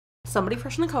somebody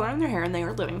freshened the color in their hair, and they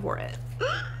are living for it.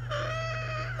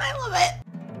 I love it.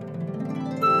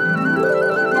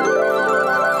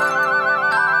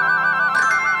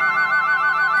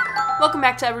 Welcome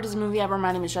back to Every Disney Movie Ever.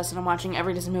 My name is Jess and I'm watching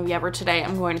Every Disney Movie Ever. Today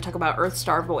I'm going to talk about Earth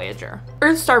Star Voyager.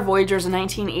 Earth Star Voyager is a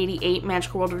 1988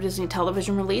 Magical World of Disney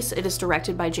television release. It is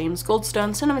directed by James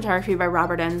Goldstone, cinematography by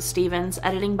Robert N. Stevens,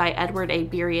 editing by Edward A.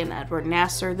 Biery and Edward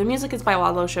Nassour. The music is by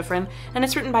Lalo Schifrin, and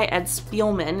it's written by Ed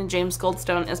Spielman. James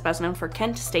Goldstone is best known for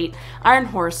Kent State, Iron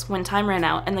Horse, When Time Ran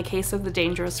Out, and The Case of the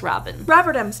Dangerous Robin.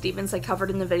 Robert M. Stevens I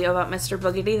covered in the video about Mr.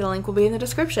 Boogedy. The link will be in the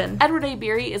description. Edward A.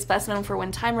 Biery is best known for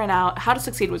When Time Ran Out, How to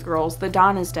Succeed with Girls, The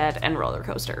Dawn is Dead, and Roller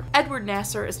Coaster. Edward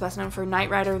Nassour is best known for Knight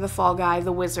Rider, The Fall Guy,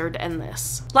 The Wizard, and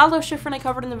This. Lalo Schifrin I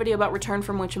covered in the video about Return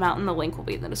from Witch Mountain. The link will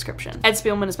be in the description. Ed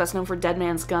Spielman is best known for Dead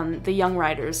Man's Gun, The Young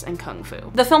Riders, and Kung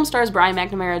Fu. The film stars Brian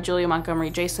McNamara, Julia Montgomery,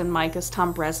 Jason Michas,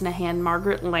 Tom Bresnahan,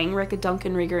 Margaret, Langrick,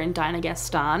 Duncan, Regehr, and Dinah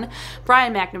Gaston.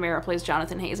 Brian McNamara plays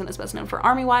Jonathan Hayes and is best known for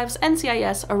Army Wives,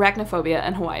 NCIS, Arachnophobia,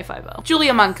 and Hawaii Five-0.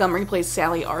 Julia Montgomery plays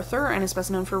Sally Arthur and is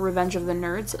best known for Revenge of the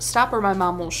Nerds, Stop or My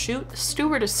Mom Will Shoot,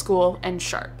 Stewardess School, and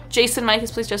Sharp. Jason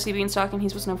Michas plays Jesse Beanstalk and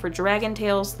he's best known for Dragon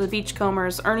Tales, The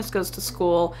Beachcombers, Ernest Goes to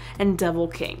School, and Devil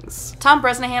Kings. Tom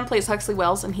Bresnahan plays Huxley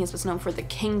Wells and he is best known for The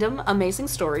Kingdom, Amazing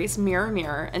Stories, Mirror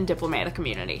Mirror, and Diplomatic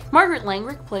Immunity. Margaret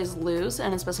Langrick plays Luz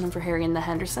and is best known for Harry and the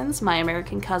Hendersons, My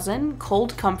American Cousin,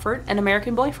 Cold Comfort, and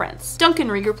American Boyfriends. Duncan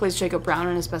Regehr plays Jacob Brown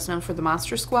and is best known for The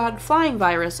Monster Squad, Flying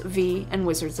Virus, V, and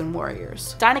Wizards and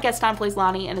Warriors. Dinah Gaston plays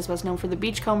Lonnie and is best known for The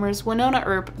Beachcombers, Winona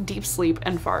Earp, Deep Sleep,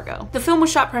 and Fargo. The film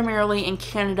was shot primarily in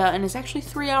Canada and is actually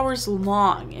 3 hours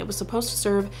long. It was supposed to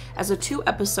serve as a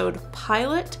 2-episode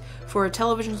pilot for a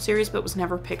television series but was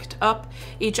never picked up.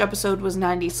 Each episode was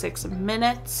 96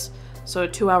 minutes, so a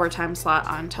 2-hour time slot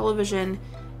on television,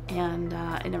 and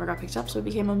it never got picked up, so it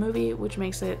became a movie, which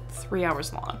makes it 3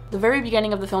 hours long. The very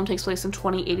beginning of the film takes place in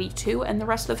 2082, and the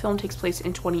rest of the film takes place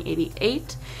in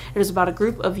 2088. It is about a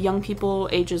group of young people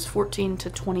ages 14 to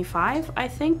 25, I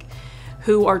think,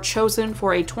 who are chosen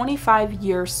for a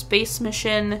 25-year space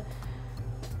mission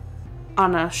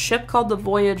on a ship called the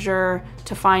Voyager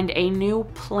to find a new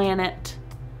planet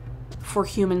for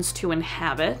humans to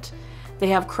inhabit. They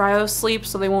have cryosleep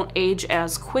so they won't age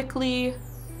as quickly,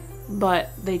 but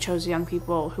they chose young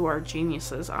people who are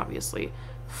geniuses, obviously,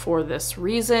 for this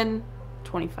reason.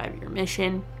 25-year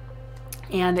mission.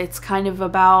 And it's kind of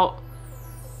about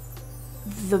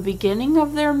the beginning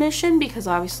of their mission, because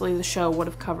obviously the show would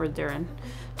have covered their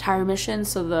entire mission,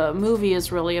 so the movie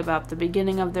is really about the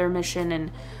beginning of their mission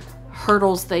and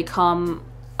hurdles they come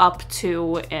up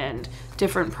to and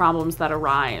different problems that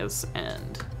arise.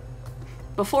 And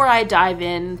before I dive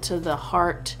into the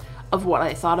heart of what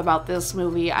I thought about this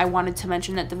movie, I wanted to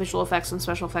mention that the visual effects and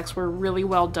special effects were really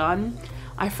well done.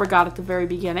 I forgot at the very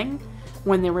beginning,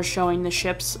 when they were showing the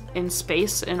ships in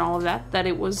space and all of that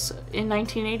it was in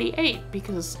 1988,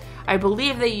 because I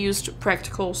believe they used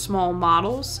practical small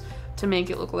models to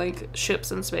make it look like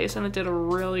ships in space, and it did a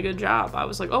really good job. I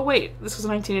was like, oh wait, this is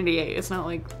 1988. It's not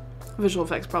like visual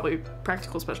effects, probably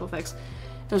practical special effects.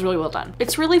 It was really well done.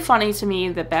 It's really funny to me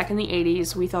that back in the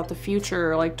 80s, we thought the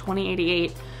future, like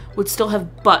 2088, would still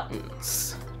have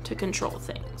buttons to control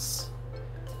things.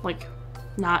 Like,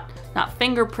 not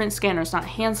fingerprint scanners, not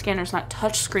hand scanners, not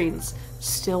touch screens,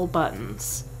 still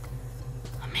buttons.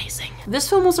 Amazing. This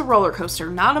film was a roller coaster,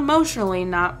 not emotionally,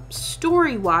 not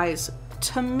story-wise.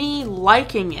 To me,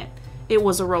 liking it, it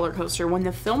was a roller coaster. When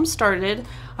the film started,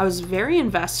 I was very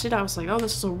invested. I was like, oh,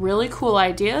 this is a really cool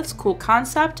idea. It's a cool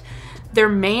concept. Their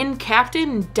main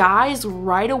captain dies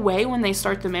right away when they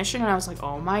start the mission, and I was like,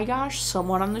 oh my gosh,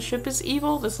 someone on the ship is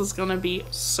evil. This is gonna be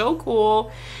so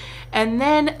cool. And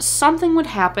then something would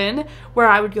happen where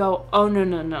I would go, oh no,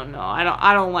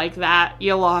 I don't like that.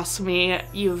 You lost me.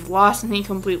 You've lost me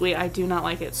completely. I do not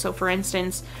like it. So for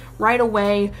instance, right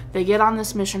away, they get on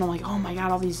this mission. I'm like, oh my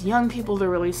god, all these young people, they're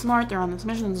really smart. They're on this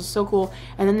mission. This is so cool.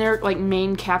 And then their like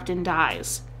main captain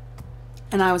dies.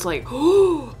 And I was like,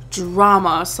 oh,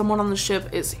 drama. Someone on the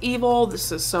ship is evil.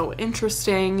 This is so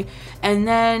interesting. And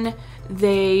then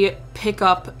they pick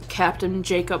up Captain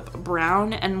Jacob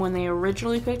Brown. And when they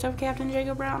originally picked up Captain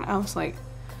Jacob Brown, I was like,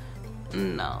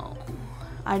 no,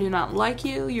 I do not like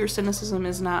you. Your cynicism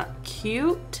is not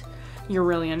cute. You're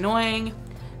really annoying.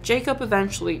 Jacob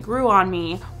eventually grew on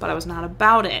me, but I was not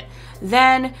about it.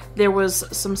 Then there was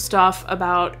some stuff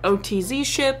about OTZ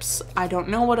ships. I don't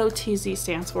know what OTZ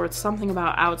stands for. It's something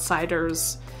about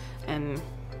outsiders and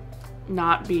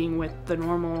not being with the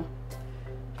normal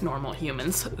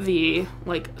humans, the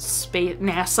like space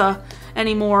NASA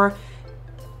anymore.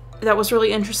 That was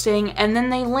really interesting. And then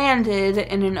they landed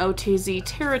in an OTZ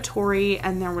territory,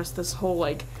 and there was this whole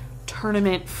like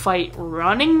tournament fight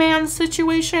Running Man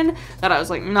situation that I was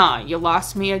like, nah, you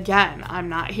lost me again. I'm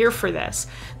not here for this.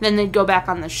 Then they'd go back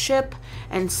on the ship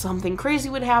and something crazy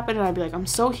would happen and I'd be like, I'm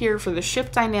so here for the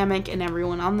ship dynamic and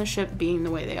everyone on the ship being the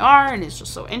way they are and it's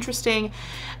just so interesting.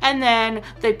 And then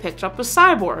they picked up a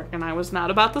cyborg and I was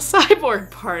not about the cyborg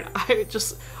part. I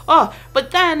just, but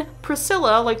then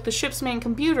Priscilla, like the ship's main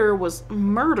computer, was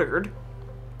murdered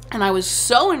and I was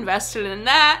so invested in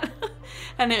that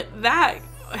and that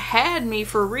had me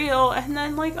for real. And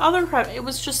then like it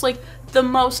was just like the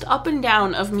most up and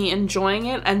down of me enjoying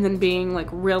it and then being like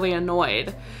really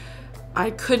annoyed.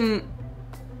 I've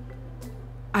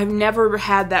never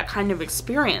had that kind of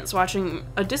experience watching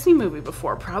a Disney movie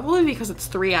before, probably because it's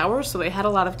 3 hours, so they had a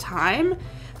lot of time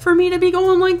for me to be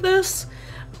going like this.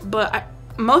 But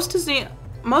most of the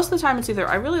time it's either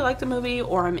I really like the movie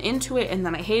or I'm into it and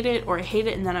then I hate it, or I hate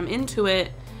it and then I'm into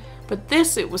it. But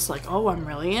this, it was like, oh, I'm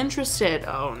really interested.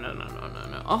 Oh,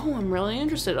 no. Oh, I'm really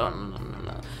interested. Oh,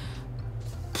 no.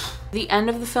 The end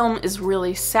of the film is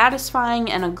really satisfying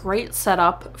and a great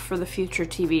setup for the future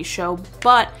TV show,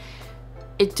 but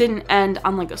it didn't end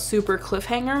on like a super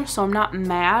cliffhanger, so I'm not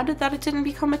mad that it didn't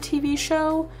become a TV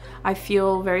show. I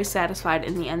feel very satisfied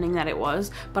in the ending that it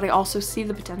was, but I also see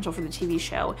the potential for the TV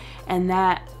show, and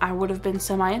that I would have been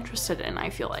semi-interested in, I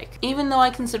feel like. Even though I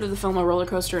consider the film a roller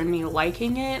coaster and me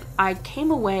liking it, I came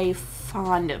away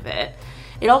fond of it.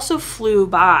 It also flew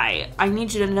by. I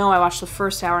need you to know I watched the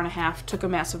first hour and a half, took a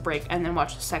massive break, and then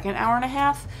watched the second hour and a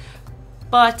half.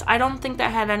 But I don't think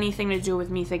that had anything to do with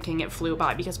me thinking it flew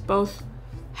by, because both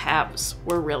halves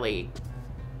were really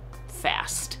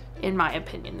fast, in my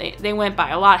opinion. They went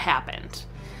by. A lot happened.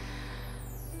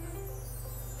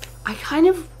 I kind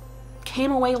of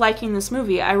came away liking this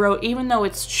movie. I wrote, even though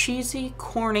it's cheesy,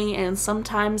 corny, and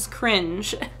sometimes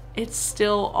cringe, it's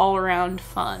still all around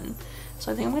fun.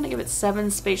 So I think I'm going to give it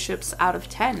 7 spaceships out of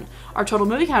 10. Our total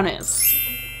movie count is...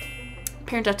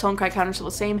 Parent death, tone, cry counter still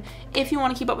the same. If you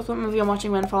want to keep up with what movie I'm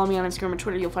watching when, follow me on Instagram or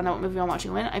Twitter. You'll find out what movie I'm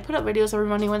watching when. I put up videos every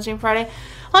Monday, Wednesday, and Friday.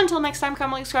 Until next time,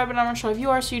 comment, like, subscribe, and I'm going to show if you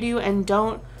are, so you do, and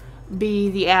don't be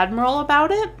the Admiral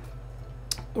about it,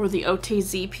 or the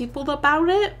OTZ people about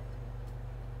it.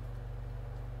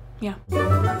 Yeah.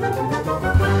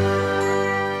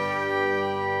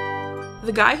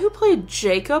 The guy who played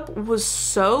Jacob was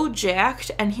so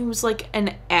jacked, and he was like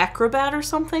an acrobat or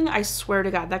something. I swear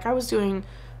to God, that guy was doing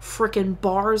freaking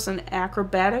bars and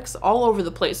acrobatics all over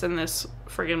the place in this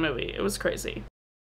friggin' movie. It was crazy.